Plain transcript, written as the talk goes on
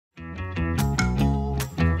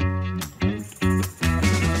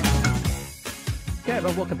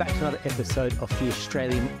everyone, welcome back to another episode of the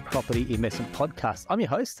Australian Property Investment Podcast. I'm your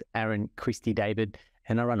host, Aaron Christie David,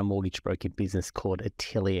 and I run a mortgage broking business called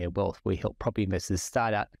Atelier Wealth. We help property investors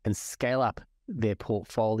start out and scale up their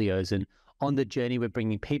portfolios. And on the journey, we're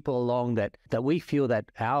bringing people along that we feel that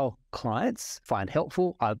our clients find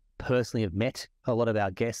helpful. I personally have met a lot of our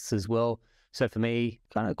guests as well. So for me,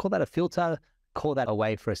 kind of call that a filter, call that a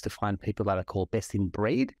way for us to find people that I call best in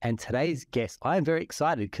breed. And today's guest, I'm very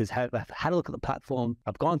excited because I've had a look at the platform.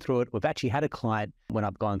 I've gone through it. We've actually had a client when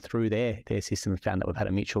I've gone through their system and found that we've had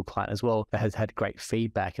a mutual client as well that has had great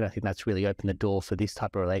feedback. And I think that's really opened the door for this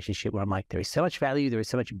type of relationship where I'm like, there is so much value, there is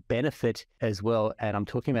so much benefit as well. And I'm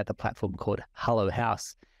talking about the platform called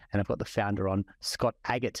Haus. And I've got the founder on, Scott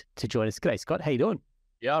Aggett, to join us. G'day, Scott. How you doing?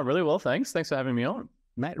 Yeah, really well, thanks. Thanks for having me on.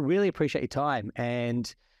 Matt, really appreciate your time.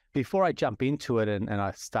 And before I jump into it and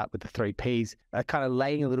I start with the 3Ps, kind of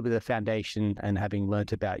laying a little bit of the foundation and having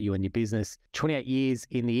learnt about you and your business, 28 years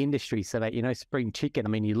in the industry. So that, spring chicken, I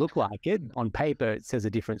mean, you look like it. On paper, it says a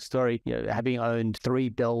different story. Having owned 3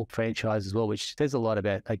 Bell franchises as well, which says a lot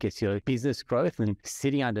about, I guess, your business growth. And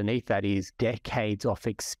sitting underneath that is decades of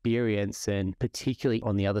experience, and particularly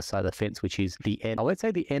on the other side of the fence, which is I won't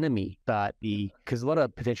say the enemy, but because a lot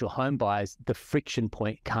of potential home buyers, the friction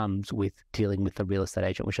point comes with dealing with the real estate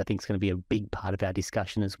agent, which I think is going to be a big part of our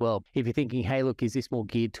discussion as well. If you're thinking, hey, look, is this more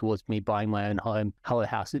geared towards me buying my own home?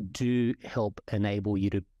 Haus do help enable you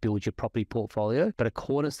to build your property portfolio, but a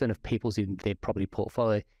cornerstone of people's in their property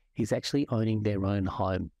portfolio is actually owning their own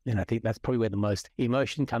home. And I think that's probably where the most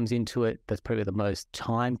emotion comes into it. That's probably where the most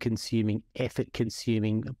time-consuming,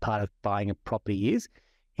 effort-consuming part of buying a property is.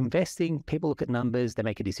 Investing, people look at numbers, they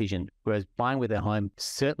make a decision. Whereas buying with their home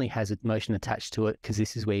certainly has emotion attached to it, because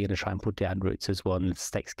this is where you're going to try and put down roots as well. And the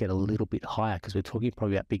stakes get a little bit higher because we're talking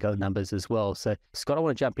probably about bigger numbers as well. So Scott, I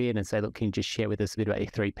want to jump in and say, look, can you just share with us a bit about your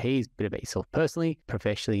 3Ps, a bit about yourself personally,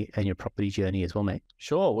 professionally, and your property journey as well, mate?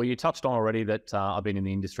 Sure. Well, you touched on already that I've been in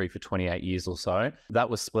the industry for 28 years or so. That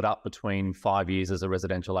was split up between 5 years as a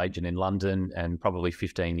residential agent in London and probably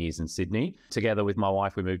 15 years in Sydney. Together with my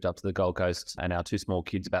wife, we moved up to the Gold Coast and our 2 small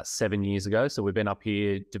kids about 7 years ago. So we've been up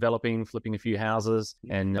here developing, flipping a few houses.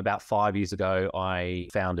 And about 5 years ago, I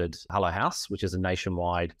founded Haus, which is a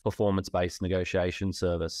nationwide performance-based negotiation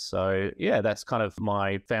service. So yeah, that's kind of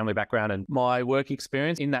my family background and my work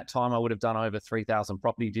experience. In that time, I would have done over 3,000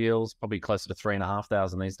 property deals, probably closer to 3,500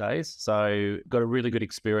 these days. So got a really good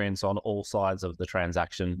experience on all sides of the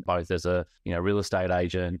transaction, both as a real estate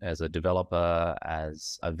agent, as a developer,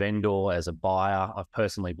 as a vendor, as a buyer. I've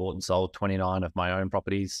personally bought and sold 29 of my own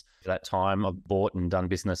properties. At that time, I've bought and done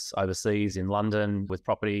business overseas in London with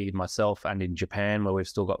property myself, and in Japan, where we've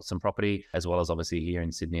still got some property, as well as obviously here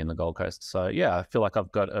in Sydney and the Gold Coast. So yeah, I feel like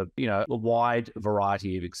I've got a wide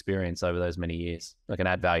variety of experience over those many years. I can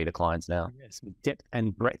add value to clients now. Some depth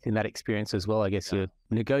and breadth in that experience as well. I guess your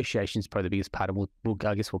negotiation is probably the biggest part, and we'll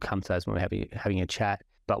come to those when we're having a chat.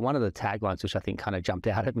 But one of the taglines, which I think kind of jumped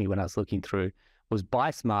out at me when I was looking through, was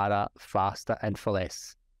buy smarter, faster, and for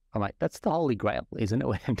less. I'm like, that's the holy grail, isn't it,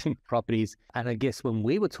 when in properties? And I guess when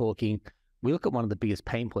we were talking, we look at one of the biggest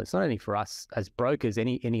pain points, not only for us as brokers,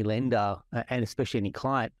 any lender, and especially any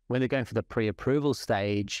client, when they're going for the pre-approval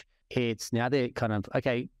stage. It's now they're kind of,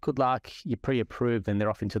 okay, good luck, you're pre-approved, and they're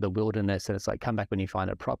off into the wilderness, and it's like, come back when you find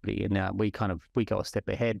a property. And now we go a step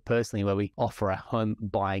ahead personally, where we offer a home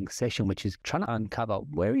buying session, which is trying to uncover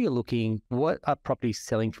where are you looking, what are properties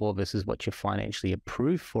selling for versus what you're financially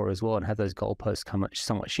approved for as well, and have those goalposts come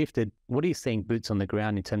somewhat shifted. What are you seeing boots on the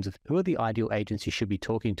ground in terms of who are the ideal agents you should be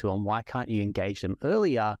talking to, and why can't you engage them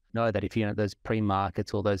earlier? Know that if those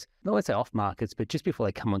pre-markets or those, I won't say off markets, but just before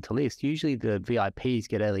they come onto list, usually the VIPs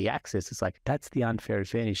get early access. It's like, that's the unfair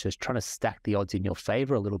advantage, just trying to stack the odds in your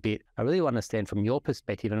favor a little bit. I really want to understand from your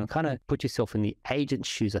perspective and kind of put yourself in the agent's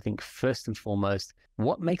shoes. I think first and foremost,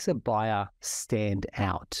 what makes a buyer stand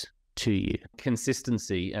out to you?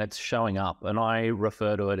 Consistency, and it's showing up. And I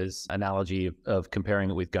refer to it as analogy of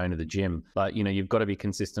comparing it with going to the gym. But you've got to be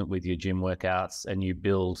consistent with your gym workouts, and you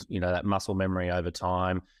build that muscle memory over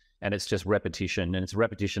time. And it's just repetition, and it's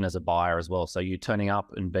repetition as a buyer as well. So you're turning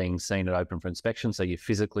up and being seen at open for inspection. So you're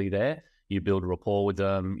physically there, you build a rapport with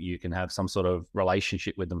them, you can have some sort of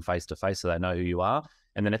relationship with them face to face so they know who you are.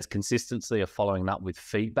 And then it's consistency of following up with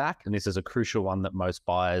feedback. And this is a crucial one that most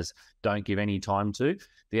buyers don't give any time to.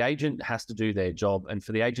 The agent has to do their job. And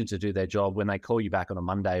for the agent to do their job, when they call you back on a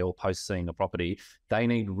Monday or post seeing a property, they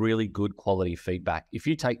need really good quality feedback. If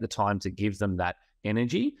you take the time to give them that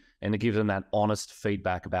energy, and to give them that honest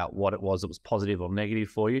feedback about what it was that was positive or negative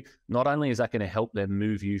for you. Not only is that going to help them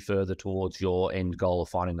move you further towards your end goal of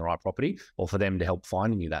finding the right property, or for them to help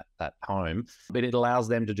finding you that home, but it allows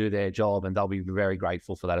them to do their job, and they'll be very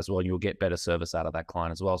grateful for that as well. And you'll get better service out of that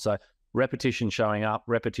client as well. So repetition showing up,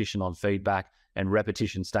 repetition on feedback, and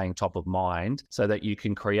repetition staying top of mind so that you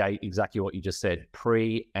can create exactly what you just said,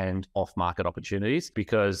 pre and off market opportunities,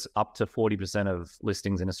 because up to 40% of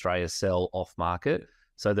listings in Australia sell off market.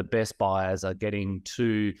 So the best buyers are getting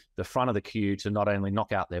to the front of the queue to not only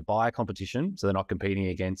knock out their buyer competition, so they're not competing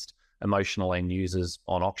against emotional end users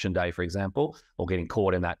on auction day, for example, or getting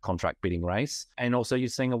caught in that contract bidding race. And also you're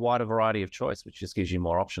seeing a wider variety of choice, which just gives you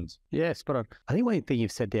more options. Yeah, spot on. I think one thing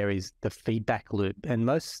you've said there is the feedback loop. And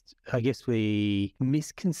most, I guess, the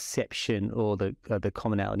misconception or the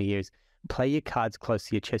commonality here is play your cards close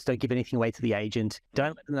to your chest. Don't give anything away to the agent.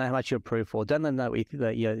 Don't let them know how much you're approved for. Don't let them know if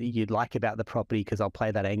you'd like about the property, because I'll play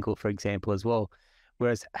that angle, for example, as well.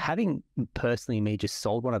 Whereas having personally me just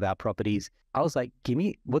sold one of our properties, I was like,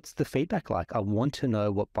 what's the feedback like? I want to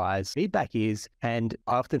know what buyers' feedback is. And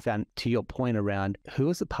I often found, to your point around who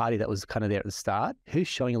was the party that was kind of there at the start, who's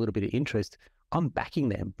showing a little bit of interest, I'm backing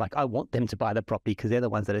them. Like, I want them to buy the property because they're the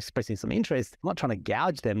ones that are expressing some interest. I'm not trying to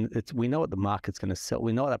gouge them. We know what the market's going to sell.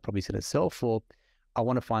 We know what that property's going to sell for. I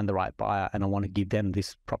want to find the right buyer, and I want to give them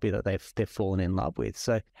this property that they've fallen in love with.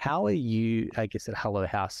 So how are you, I guess, at Hello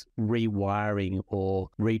House rewiring or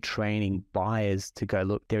retraining buyers to go,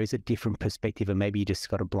 look, there is a different perspective, and maybe you just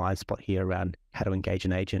got a blind spot here around how to engage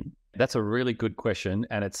an agent? That's a really good question,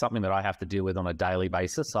 and it's something that I have to deal with on a daily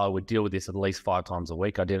basis. So I would deal with this at least 5 times a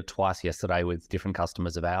week. I did it twice yesterday with different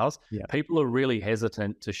customers of ours. Yeah. People are really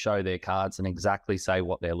hesitant to show their cards and exactly say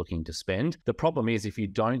what they're looking to spend. The problem is, if you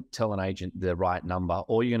don't tell an agent the right number,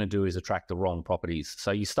 all you're going to do is attract the wrong properties.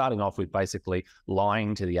 So you're starting off with basically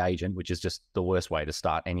lying to the agent, which is just the worst way to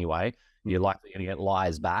start anyway. You're likely going to get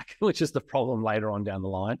lies back, which is the problem later on down the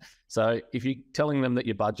line. So if you're telling them that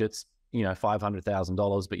your budget's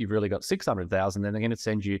 $500,000, but you've really got $600,000, then they're going to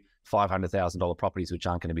send you $500,000 properties, which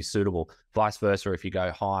aren't going to be suitable. Vice versa, if you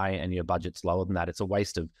go high and your budget's lower than that, it's a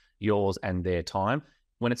waste of yours and their time.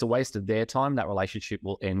 When it's a waste of their time, that relationship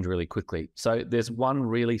will end really quickly. So there's one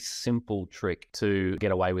really simple trick to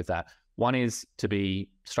get away with that. One is to be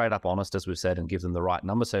straight up honest, as we've said, and give them the right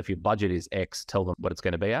number. So if your budget is X, tell them what it's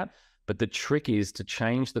going to be at. But the trick is to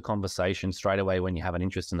change the conversation straight away when you have an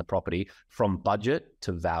interest in the property from budget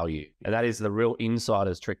to value. And that is the real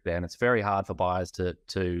insider's trick there. And it's very hard for buyers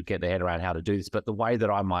to get their head around how to do this. But the way that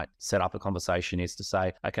I might set up a conversation is to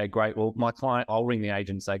say, okay, great. Well, my client, I'll ring the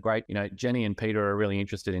agent and say, great, Jenny and Peter are really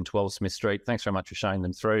interested in 12 Smith Street. Thanks very much for showing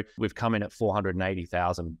them through. We've come in at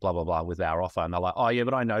 480,000, blah, blah, blah, with our offer. And they're like, oh yeah,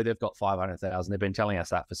 but I know they've got 500,000. They've been telling us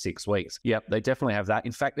that for 6 weeks. Yep, they definitely have that.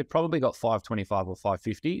 In fact, they've probably got 525 or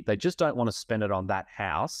 550. They just don't want to spend it on that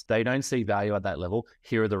house. They don't see value at that level.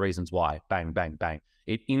 Here are the reasons why. Bang, bang, bang.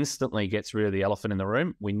 It instantly gets rid of the elephant in the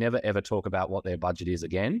room. We never ever talk about what their budget is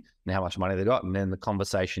again and how much money they got. And then the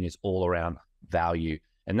conversation is all around value.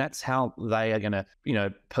 And that's how they are going to,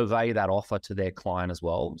 purvey that offer to their client as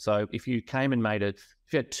well. So if you came and if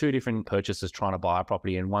you had 2 different purchasers trying to buy a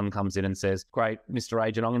property, and one comes in and says, great, Mr.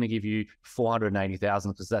 Agent, I'm going to give you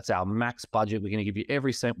 480,000 because that's our max budget. We're going to give you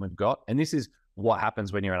every cent we've got. And this is what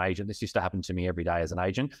happens when you're an agent. This used to happen to me every day as an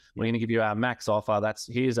agent. We're going to give you our max offer.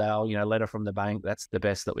 Here's our, letter from the bank. That's the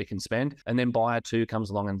best that we can spend. And then buyer 2 comes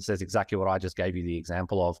along and says exactly what I just gave you the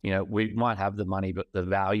example of. We might have the money, but the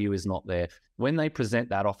value is not there. When they present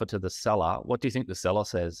that offer to the seller, what do you think the seller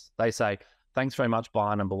says? They say, thanks very much,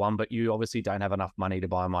 buyer number 1, but you obviously don't have enough money to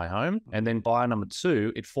buy my home. And then buyer number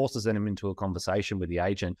 2, it forces them into a conversation with the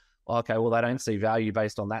agent. Okay, well, they don't see value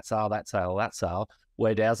based on that sale, that sale, that sale.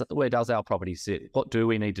 Where does our property sit? What do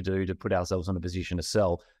we need to do to put ourselves in a position to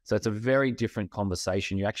sell? So it's a very different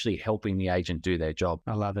conversation. You're actually helping the agent do their job.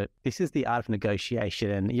 I love it. This is the art of negotiation.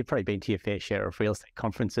 And you've probably been to your fair share of real estate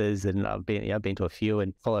conferences, and I've been to a few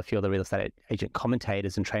and follow a few of the real estate agent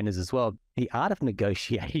commentators and trainers as well. The art of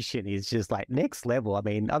negotiation is just like next level. I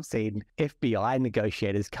mean, I've seen FBI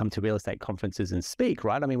negotiators come to real estate conferences and speak,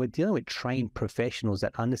 right? I mean, we're dealing with trained professionals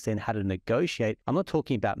that understand how to negotiate. I'm not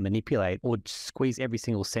talking about manipulate or squeeze every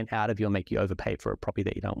single cent out of you and make you overpay for a property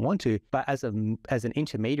that you don't want to. But as an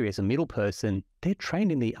intermediary, as a middle person, they're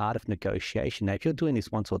trained in the art of negotiation. Now, if you're doing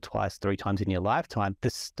this once or twice, 3 times in your lifetime, the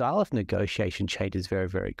style of negotiation changes very,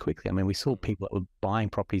 very quickly. I mean, we saw people that were buying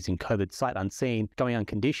properties in COVID sight unseen, going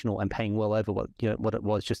unconditional and paying well well over what it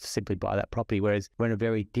was just to simply buy that property. Whereas we're in a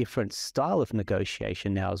very different style of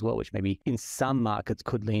negotiation now as well, which maybe in some markets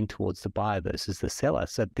could lean towards the buyer versus the seller.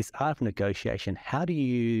 So this art of negotiation, how do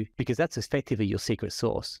you, because that's effectively your secret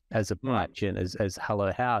sauce as a buyer agent, as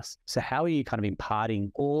Hello House. So how are you kind of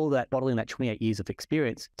imparting all that, bottling that 28 years of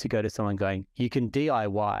experience to go to someone going, you can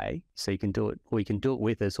DIY, so you can do it, or you can do it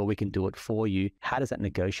with us, or we can do it for you. How does that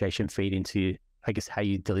negotiation feed into, I guess, how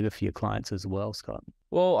you deliver for your clients as well, Scott?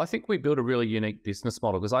 Well, I think we built a really unique business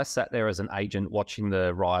model because I sat there as an agent watching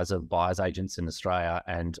the rise of buyer's agents in Australia,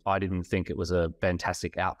 and I didn't think it was a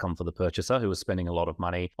fantastic outcome for the purchaser who was spending a lot of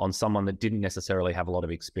money on someone that didn't necessarily have a lot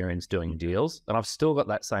of experience doing deals. And I've still got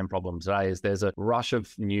that same problem today, is there's a rush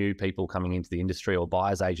of new people coming into the industry, or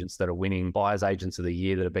buyer's agents that are winning buyer's agents of the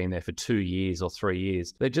year that have been there for 2 years or 3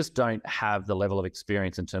 years. They just don't have the level of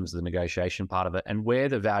experience in terms of the negotiation part of it. And where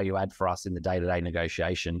the value add for us in the day-to-day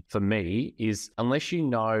negotiation, for me, is unless you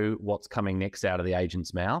know what's coming next out of the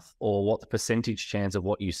agent's mouth, or what the percentage chance of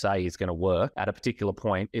what you say is going to work at a particular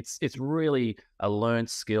point, it's really a learned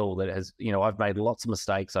skill that has, I've made lots of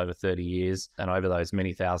mistakes over 30 years and over those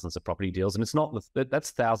many thousands of property deals. And it's not, that's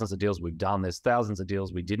thousands of deals we've done. There's thousands of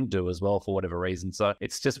deals we didn't do as well for whatever reason. So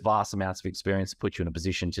it's just vast amounts of experience to put you in a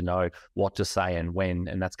position to know what to say and when,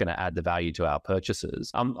 and that's going to add the value to our purchasers.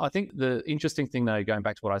 I think the interesting thing though, going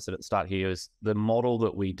back to what I said at the start here, is the model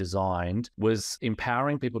that we designed was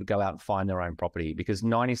empowering people to go out and find their own property, because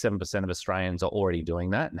 97% of Australians are already doing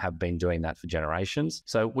that and have been doing that for generations.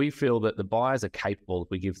 So we feel that the buyers are capable if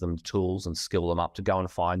we give them the tools and skill them up to go and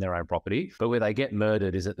find their own property. But where they get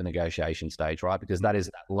murdered is at the negotiation stage, right? Because that is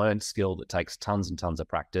that learned skill that takes tons and tons of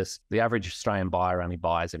practice. The average Australian buyer only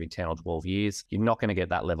buys every 10 or 12 years. You're not going to get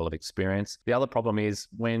that level of experience. The other problem is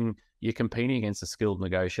when you're competing against a skilled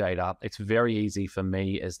negotiator, it's very easy for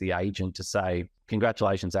me as the agent to say,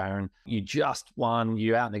 congratulations, Aaron, you just won,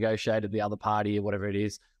 you out-negotiated the other party or whatever it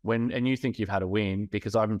is, and you think you've had a win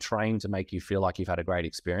because I'm trained to make you feel like you've had a great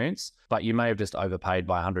experience, but you may have just overpaid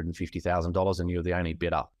by $150,000 and you're the only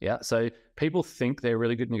bidder. Yeah. So people think they're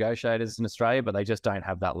really good negotiators in Australia, but they just don't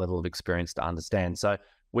have that level of experience to understand. So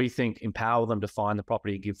we think empower them to find the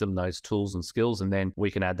property, give them those tools and skills, and then we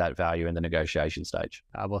can add that value in the negotiation stage.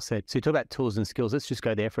 Well said. So you talk about tools and skills. Let's just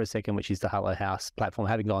go there for a second, which is the Hello House platform.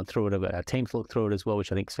 Having gone through it, our team's looked through it as well,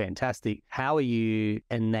 which I think is fantastic. How are you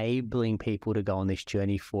enabling people to go on this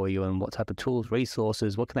journey for you, and what type of tools,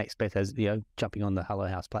 resources, what can they expect as, jumping on the Hello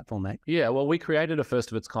House platform, mate? Yeah, well, we created a first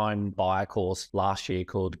of its kind buyer course last year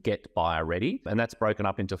called Get Buyer Ready, and that's broken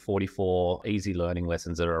up into 44 easy learning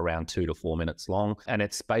lessons that are around 2 to 4 minutes long. And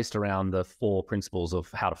it's based around the 4 principles of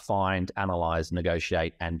how to find, analyze,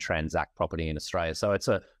 negotiate, and transact property in Australia. So it's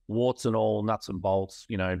a warts and all, nuts and bolts,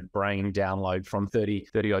 brain download from 30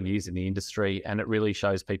 odd years in the industry. And it really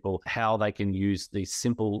shows people how they can use these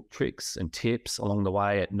simple tricks and tips along the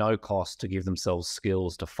way at no cost to give themselves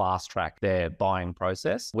skills to fast track their buying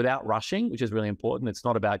process without rushing, which is really important. It's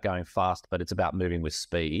not about going fast, but it's about moving with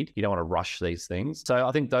speed. You don't want to rush these things. So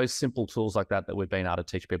I think those simple tools like that we've been able to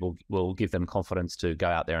teach people will give them confidence to go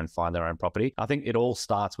out there and find their own property. I think it all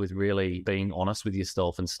starts with really being honest with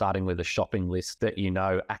yourself and starting with a shopping list that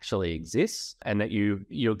actually exists, and that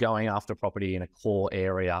you're going after property in a core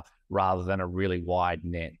area rather than a really wide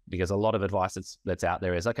net. Because a lot of advice that's out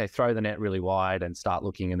there is, okay, throw the net really wide and start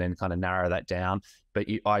looking and then kind of narrow that down. But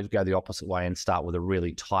I go the opposite way and start with a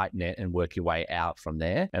really tight net and work your way out from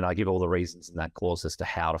there. And I give all the reasons in that course as to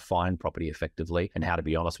how to find property effectively and how to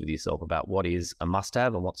be honest with yourself about what is a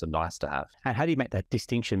must-have and what's a nice-to-have. And how do you make that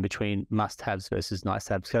distinction between must-haves versus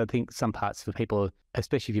nice-to-haves? So I think some parts for people,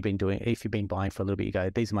 especially if you've been buying for a little bit, you go,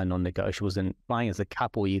 these are my non-negotiables. And buying as a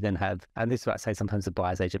couple, you then have, and this is what I say, sometimes the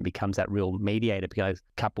buyer's agent becomes that real mediator, because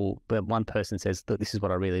but one person says, look, this is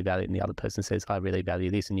what I really value, and the other person says, I really value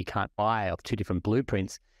this, and you can't buy off 2 different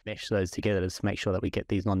blueprints, mesh those together to make sure that we get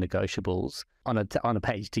these non-negotiables on a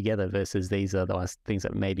page together, versus these are the things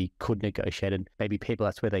that maybe could negotiate. And maybe people,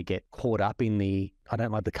 that's where they get caught up in I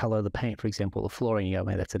don't like the color of the paint, for example, the flooring, you go,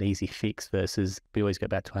 man, that's an easy fix, versus we always go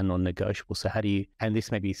back to our non-negotiable. So how do you, and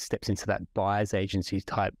this maybe steps into that buyer's agency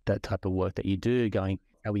that type of work that you do, going,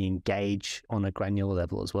 how we engage on a granular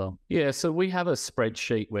level as well? Yeah, so we have a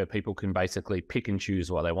spreadsheet where people can basically pick and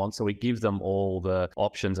choose what they want. So we give them all the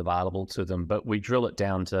options available to them, but we drill it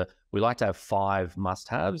down to We like to have 5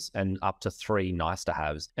 must-haves and up to 3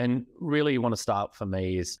 nice-to-haves. And really, you want to start for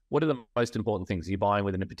me is, what are the most important things? Are you buying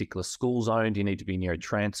within a particular school zone? Do you need to be near a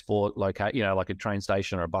transport locate, like a train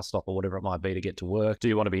station or a bus stop or whatever it might be to get to work? Do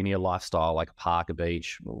you want to be near lifestyle, like a park, a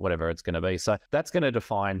beach, whatever it's going to be? So that's going to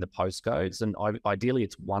define the postcodes. And ideally,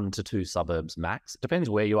 it's 1 to 2 suburbs max. It depends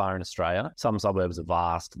where you are in Australia. Some suburbs are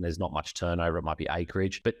vast and there's not much turnover. It might be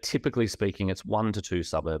acreage, but typically speaking, it's 1 to 2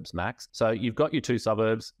 suburbs max. So you've got your 2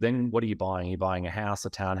 suburbs. Then what are you buying? You're buying a house, a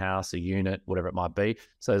townhouse, a unit, whatever it might be.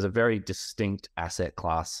 So there's a very distinct asset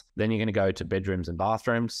class. Then you're going to go to bedrooms and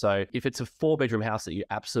bathrooms. So if it's a 4-bedroom house that you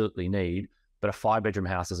absolutely need, but a 5-bedroom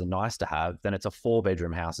house is a nice to have, then it's a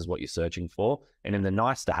 4-bedroom house is what you're searching for. And in the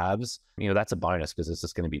nice to haves, that's a bonus because it's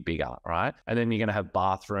just going to be bigger, right? And then you're going to have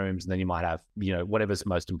bathrooms, and then you might have, whatever's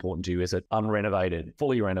most important to you. Is it unrenovated,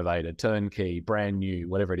 fully renovated, turnkey, brand new,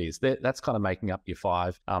 whatever it is? That's kind of making up your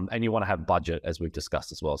 5. And you want to have budget, as we've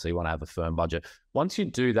discussed as well. So you want to have a firm budget. Once you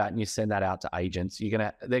do that and you send that out to agents, they're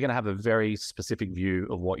going to have a very specific view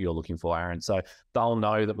of what you're looking for, Aaron. So they'll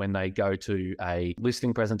know that when they go to a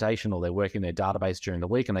listing presentation or they're working their database during the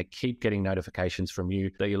week and they keep getting notifications from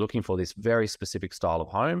you that you're looking for this very specific style of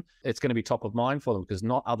home, it's going to be top of mind for them because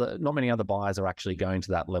not many other buyers are actually going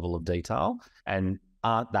to that level of detail and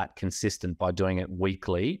aren't that consistent by doing it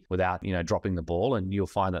weekly without, dropping the ball. And you'll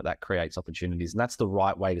find that creates opportunities. And that's the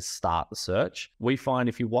right way to start the search. We find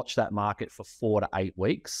if you watch that market for 4 to 8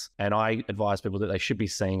 weeks, and I advise people that they should be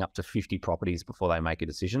seeing up to 50 properties before they make a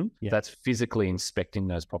decision. Yeah. That's physically inspecting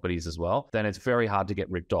those properties as well. Then it's very hard to get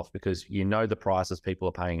ripped off because the prices people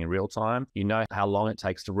are paying in real time. You know how long it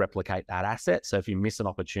takes to replicate that asset. So if you miss an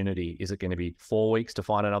opportunity, is it going to be 4 weeks to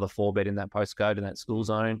find another 4-bed in that postcode in that school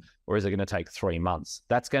zone? Or is it going to take 3 months?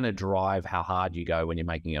 That's going to drive how hard you go when you're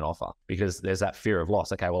making an offer because there's that fear of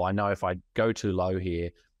loss. Okay, well, I know if I go too low here,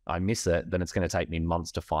 I miss it, then it's going to take me months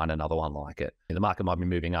to find another one like it. The market might be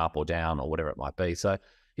moving up or down or whatever it might be. So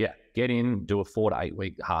yeah, get in, do a 4 to 8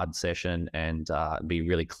 week hard session and be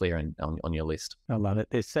really clear on your list. I love it.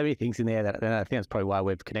 There's so many things in there that and I think that's probably why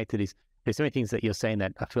we've connected is there's so many things that you're saying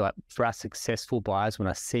that I feel like for us successful buyers, when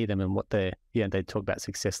I see them and what they talk about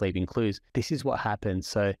success leaving clues, this is what happens.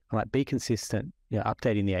 So I'm like, be consistent,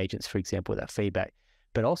 updating the agents, for example, with that feedback.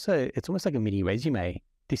 But also it's almost like a mini resume.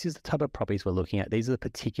 This is the type of properties we're looking at. These are the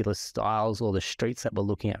particular styles or the streets that we're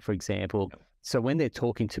looking at, for example. So when they're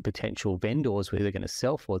talking to potential vendors who they're going to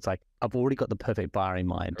sell for, it's like, I've already got the perfect buyer in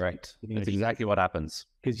mind. Correct. That's exactly what happens.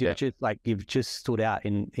 Because you've just stood out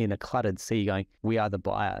in a cluttered sea going, we are the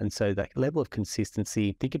buyer. And so that level of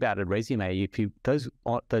consistency, think about a resume. If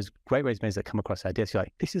those great resumes that come across our desk, you're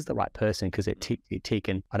like, this is the right person because it tick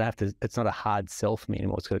and I don't have to, it's not a hard sell for me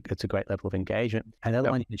anymore. It's a great level of engagement. And the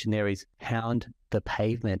other one you mentioned there is hound the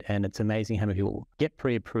pavement. And it's amazing how many people get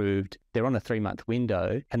pre-approved. They're on a 3-month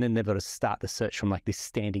window and then they've got to start the search from like this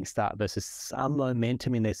standing start versus some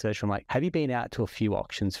momentum in their search from like, have you been out to a few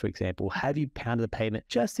auctions, for example? Have you pounded the pavement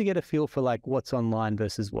just to get a feel for like what's online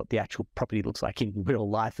versus what the actual property looks like in real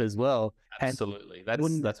life as well? Absolutely.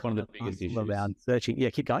 That's one of the biggest issues. Around searching. Yeah,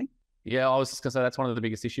 keep going. Yeah, I was just going to say that's one of the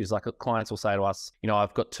biggest issues. Like clients will say to us,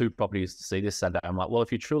 I've got 2 properties to see this Saturday. I'm like, well,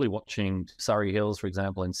 if you're truly watching Surrey Hills, for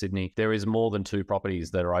example, in Sydney, there is more than 2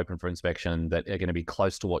 properties that are open for inspection that are going to be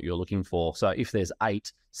close to what you're looking for. So if there's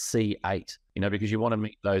 8, see 8, because you want to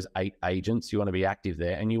meet those 8 agents, you want to be active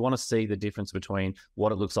there and you want to see the difference between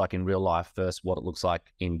what it looks like in real life versus what it looks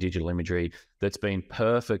like in digital imagery that's been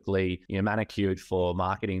perfectly manicured for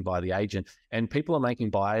marketing by the agent. And people are making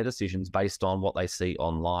buyer decisions based on what they see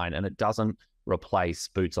online, and it doesn't replace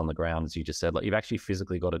boots on the ground, as you just said. Like, you've actually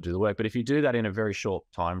physically got to do the work. But if you do that in a very short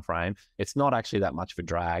time frame, it's not actually that much of a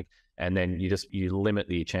drag. And then you limit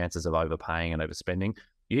the chances of overpaying and overspending.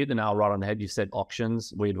 You hit the nail right on the head. You said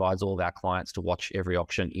auctions. We advise all of our clients to watch every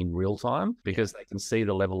auction in real time because they can see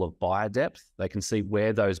the level of buyer depth. They can see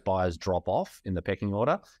where those buyers drop off in the pecking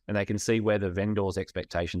order, and they can see where the vendor's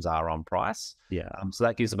expectations are on price. Yeah. So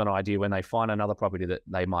that gives them an idea when they find another property that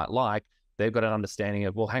they might like. They've got an understanding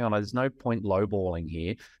of, well, hang on, there's no point lowballing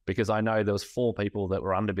here because I know there was 4 people that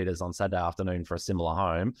were underbidders on Saturday afternoon for a similar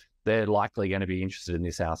home. They're likely going to be interested in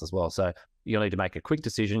this house as well. So you'll need to make a quick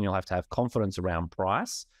decision. You'll have to have confidence around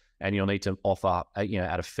price, and you'll need to offer,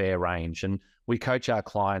 at a fair range. And we coach our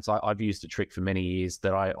clients. I've used a trick for many years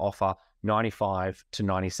that I offer 95 to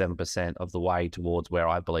 97% of the way towards where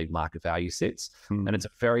I believe market value sits. And it's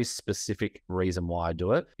a very specific reason why I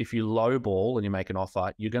do it. If you lowball and you make an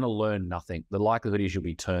offer, you're going to learn nothing. The likelihood is you'll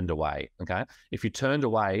be turned away. Okay. If you're turned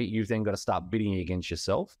away, you've then got to start bidding against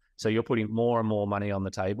yourself. So you're putting more and more money on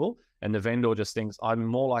the table, and the vendor just thinks I'm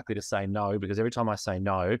more likely to say no because every time I say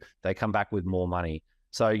no, they come back with more money.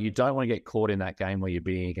 So you don't want to get caught in that game where you're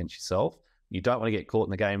bidding against yourself. You don't want to get caught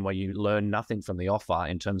in the game where you learn nothing from the offer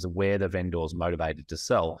in terms of where the vendor's motivated to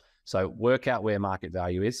sell. So work out where market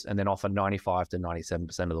value is and then offer 95 to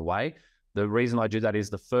 97% of the way. The reason I do that is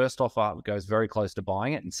the first offer goes very close to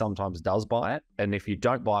buying it and sometimes does buy it. And if you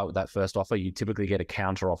don't buy it with that first offer, you typically get a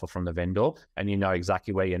counter offer from the vendor and you know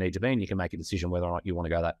exactly where you need to be and you can make a decision whether or not you want to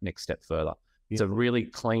go that next step further. It's a really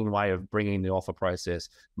clean way of bringing the offer process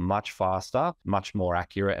much faster, much more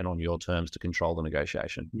accurate, and on your terms to control the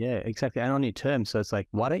negotiation. Yeah, exactly. And on your terms. So it's like,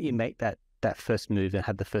 why don't you make that first move and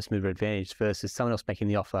have the first mover advantage versus someone else making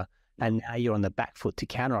the offer, and now you're on the back foot to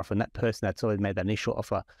counter offer, and that person that's already made that initial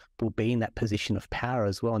offer will be in that position of power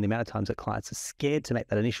as well. And the amount of times that clients are scared to make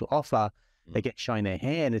that initial offer, they get shown their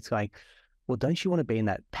hand. It's like, well, don't you want to be in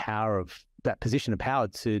that position of power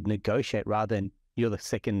to negotiate rather than you're the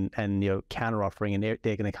second and you're counter offering and they're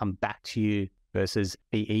going to come back to you versus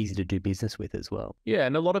be easy to do business with as well. Yeah,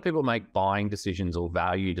 and a lot of people make buying decisions or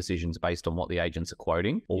value decisions based on what the agents are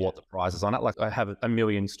quoting or what the price is on it. Like I have a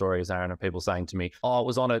million stories, Aaron, of people saying to me, oh, it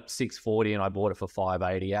was on at 640 and I bought it for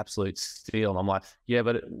 580, absolute steal. And I'm like, yeah,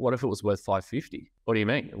 but what if it was worth 550? What do you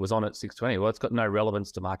mean? It was on at 620. Well, it's got no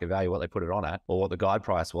relevance to market value, what they put it on at, or what the guide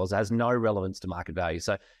price was. It has no relevance to market value.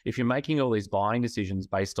 So if you're making all these buying decisions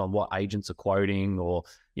based on what agents are quoting or,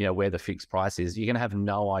 you know, where the fixed price is, you're going to have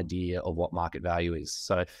no idea of what market value is.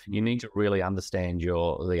 So you need to really understand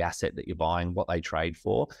the asset that you're buying, what they trade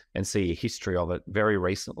for, and see a history of it very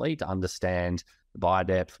recently to understand the buyer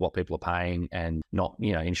depth, what people are paying, and not,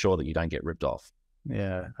 you know, ensure that you don't get ripped off.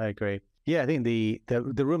 Yeah, I agree. Yeah, I think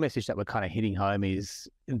the real message that we're kind of hitting home is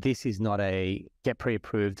this is not a get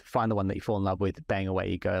pre-approved, find the one that you fall in love with, bang,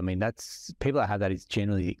 away you go. I mean, that's people that have that is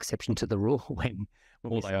generally the exception to the rule when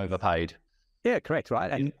or they overpaid. Yeah, correct,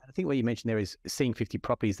 right? And I think what you mentioned there is seeing 50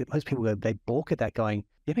 properties that most people, they balk at that going, you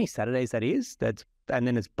know how many Saturdays that is? And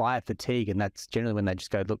then it's buyer fatigue. And that's generally when they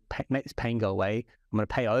just go, look, make this pain go away. I'm going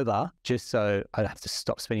to pay over just so I have to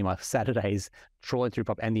stop spending my Saturdays trawling through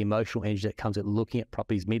property, and the emotional energy that comes with looking at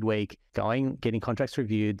properties midweek, getting contracts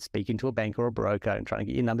reviewed, speaking to a banker or a broker and trying to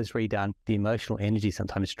get your numbers redone. The emotional energy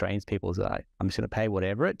sometimes strains people. So I'm just going to pay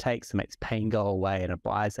whatever it takes to make this pain go away. And a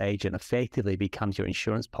buyer's agent effectively becomes your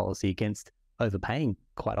insurance policy against overpaying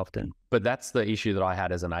quite often. But that's the issue that I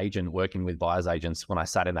had as an agent working with buyer's agents when I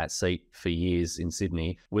sat in that seat for years in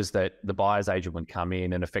Sydney, was that the buyer's agent would come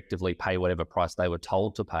in and effectively pay whatever price they were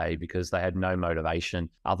told to pay because they had no motivation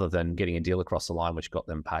other than getting a deal across the line, which got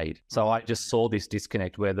them paid. So I just saw this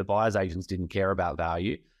disconnect where the buyer's agents didn't care about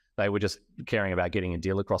value. They were just caring about getting a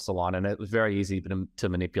deal across the line, and it was very easy to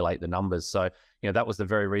manipulate the numbers. So, you know, that was the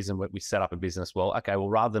very reason we set up a business. Well, okay, well,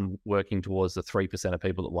 rather than working towards the 3% of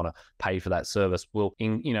people that want to pay for that service, we'll,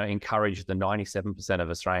 encourage the 97% of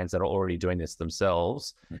Australians that are already doing this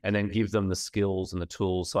themselves, and then give them the skills and the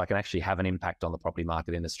tools so I can actually have an impact on the property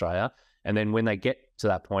market in Australia. And then when they get to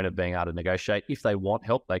that point of being able to negotiate, if they want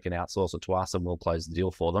help, they can outsource it to us and we'll close the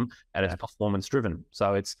deal for them. And it's performance driven.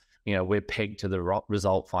 So it's, we're pegged to the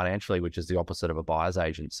result financially, which is the opposite of a buyer's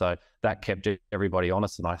agent. So that kept everybody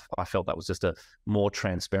honest. And I felt that was just a more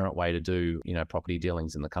transparent way to do, property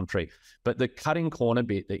dealings in the country. But the cutting corner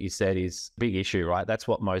bit that you said is a big issue, right? That's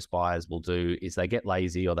what most buyers will do, is they get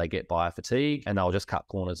lazy or they get buyer fatigue and they'll just cut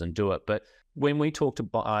corners and do it. But when we talk to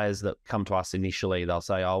buyers that come to us initially, they'll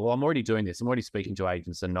say, oh, well, I'm already doing this. I'm already speaking to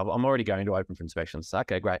agents and I'm already going to open for inspections.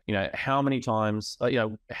 Okay, great. How many times,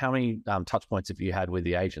 how many touch points have you had with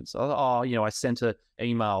the agents? Oh, I sent an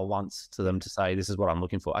email once to them to say, this is what I'm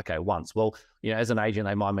looking for. Okay, once. Well, as an agent,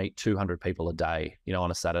 they might meet 200 people a day,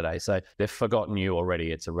 on a Saturday. So they've forgotten you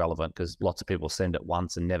already. It's irrelevant because lots of people send it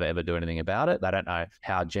once and never, ever do anything about it. They don't know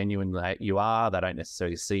how genuine you are. They don't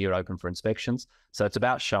necessarily see you're open for inspections. So it's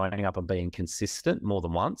about showing up and being consistent more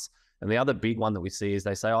than once. And the other big one that we see is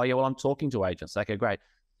they say, oh, yeah, well, I'm talking to agents. Okay, great.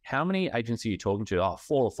 How many agents are you talking to? Oh,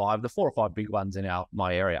 4 or 5, the 4 or 5 big ones in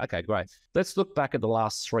my area. Okay, great. Let's look back at the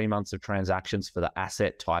last 3 months of transactions for the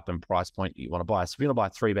asset type and price point you want to buy. So if you want to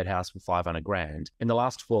buy a 3-bed house for 500 grand, in the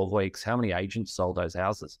last 12 weeks, how many agents sold those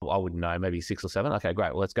houses? Well, I wouldn't know, maybe 6 or 7. Okay,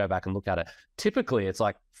 great. Well, let's go back and look at it. Typically, it's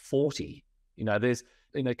like 40. There's,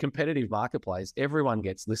 in a competitive marketplace, everyone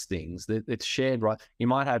gets listings. It's shared, right? You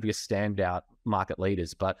might have your standout market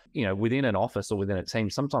leaders, but, within an office or within a team,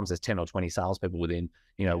 sometimes there's 10 or 20 salespeople within,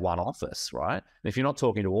 one office, right? And if you're not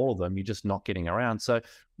talking to all of them, you're just not getting around. So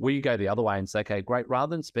we go the other way and say, okay, great.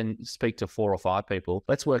 Rather than speak to 4 or 5 people,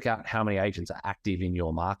 let's work out how many agents are active in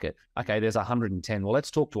your market. Okay, there's 110. Well,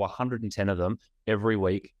 let's talk to 110 of them every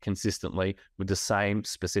week consistently with the same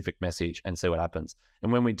specific message and see what happens.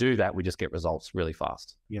 And when we do that, we just get results really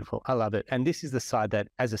fast. Beautiful. I love it. And this is the side that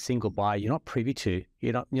as a single buyer, you're not privy to.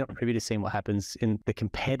 You're not privy to seeing what happens happens in the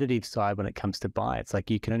competitive side when it comes to buy. It's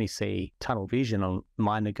like you can only see tunnel vision on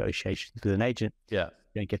my negotiations with an agent. Yeah.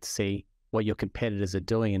 You don't get to see what your competitors are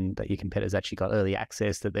doing, and that your competitors actually got early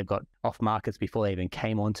access, that they've got off markets before they even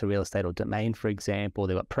came onto real estate or domain, for example.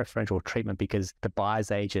 They've got preferential treatment because the buyer's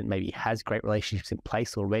agent maybe has great relationships in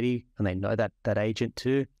place already and they know that agent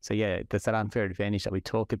too. So yeah, there's that unfair advantage that we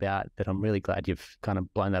talk about, that I'm really glad you've kind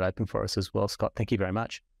of blown that open for us as well, Scott. Thank you very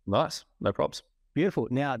much. Nice. No props. Beautiful.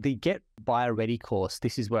 Now, the Get Buyer Ready course,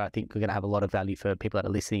 this is where I think we're going to have a lot of value for people that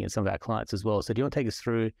are listening and some of our clients as well. So do you want to take us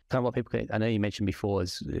through kind of what people can, I know you mentioned before,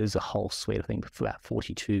 is a whole suite, I think, for about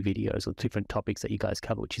 42 videos or different topics that you guys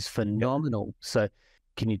cover, which is phenomenal. So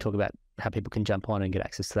can you talk about how people can jump on and get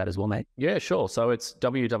access to that as well, mate? Yeah, sure. So it's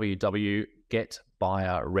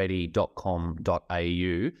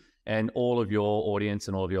www.getbuyerready.com.au. And all of your audience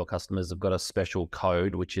and all of your customers have got a special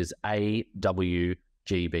code, which is AWGBR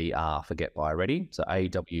for Get Buyer Ready. So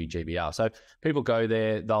AWGBR. So people go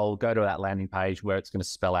there, they'll go to that landing page where it's going to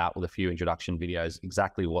spell out with a few introduction videos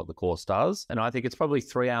exactly what the course does. And I think it's probably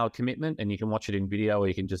 3-hour commitment, and you can watch it in video or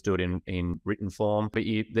you can just do it in written form. But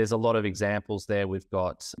there's a lot of examples there. We've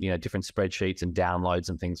got, different spreadsheets and downloads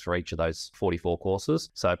and things for each of those 44 courses.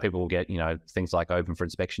 So people will get, things like open for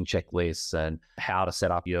inspection checklists and how to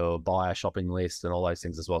set up your buyer shopping list and all those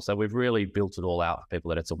things as well. So we've really built it all out for people,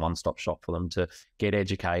 that it's a one-stop shop for them to get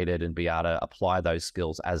educated and be able to apply those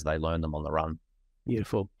skills as they learn them on the run.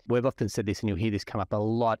 Beautiful. We've often said this, and you'll hear this come up a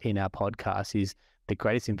lot in our podcast, is the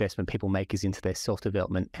greatest investment people make is into their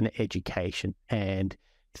self-development and education. And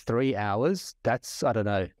 3 hours, that's, I don't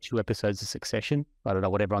know, 2 episodes of Succession. I don't know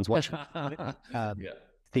what everyone's watching. Yeah.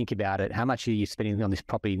 Think about it. How much are you spending on this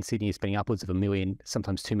property in Sydney? You're spending upwards of $1 million,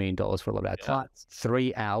 sometimes $2 million for a lot of our clients.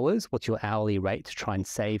 3 hours, what's your hourly rate to try and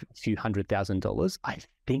save a few $100,000? I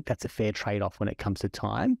think that's a fair trade-off when it comes to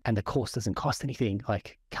time. And the course doesn't cost anything.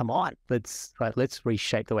 Like, come on, let's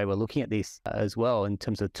reshape the way we're looking at this as well in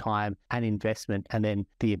terms of time and investment. And then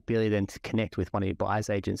the ability then to connect with one of your buyer's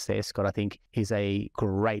agents there, Scott, I think is a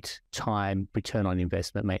great time return on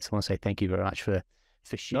investment, mate. So I want to say thank you very much for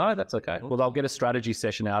sharing. No, that's okay. Well, they'll get a strategy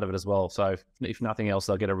session out of it as well. So if nothing else,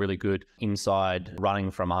 they'll get a really good inside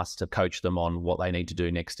running from us to coach them on what they need to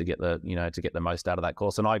do next to get the most out of that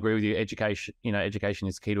course. And I agree with you. Education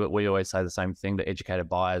is key to it. We always say the same thing, that educated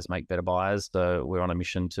buyers make better buyers. So we're on a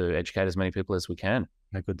mission to educate as many people as we can.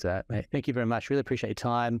 No, good to that, mate. Thank you very much. Really appreciate your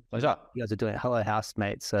time. Pleasure. You guys are doing it. Hello, Haus,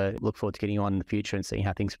 mate. So look forward to getting you on in the future and seeing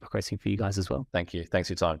how things are progressing for you guys as well. Thank you. Thanks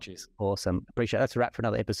for your time. Cheers. Awesome. Appreciate it. That's a wrap for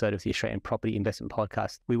another episode of the Australian Property Investment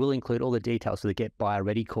Podcast. We will include all the details for the Get Buyer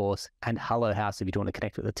Ready course and Hello Haus if you do want to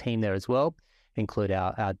connect with the team there as well. Include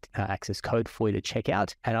our access code for you to check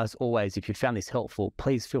out. And as always, if you found this helpful,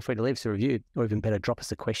 please feel free to leave us a review, or even better, drop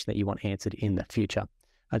us a question that you want answered in the future.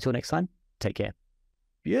 Until next time, take care.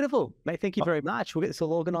 Beautiful. Mate, thank you very much. We'll get this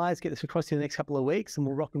all organized, get this across to you in the next couple of weeks, and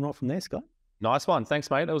we'll rock and roll from there, Scott. Nice one.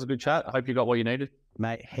 Thanks, mate. That was a good chat. I hope you got what you needed.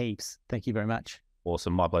 Mate, heaps. Thank you very much.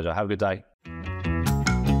 Awesome. My pleasure. Have a good day.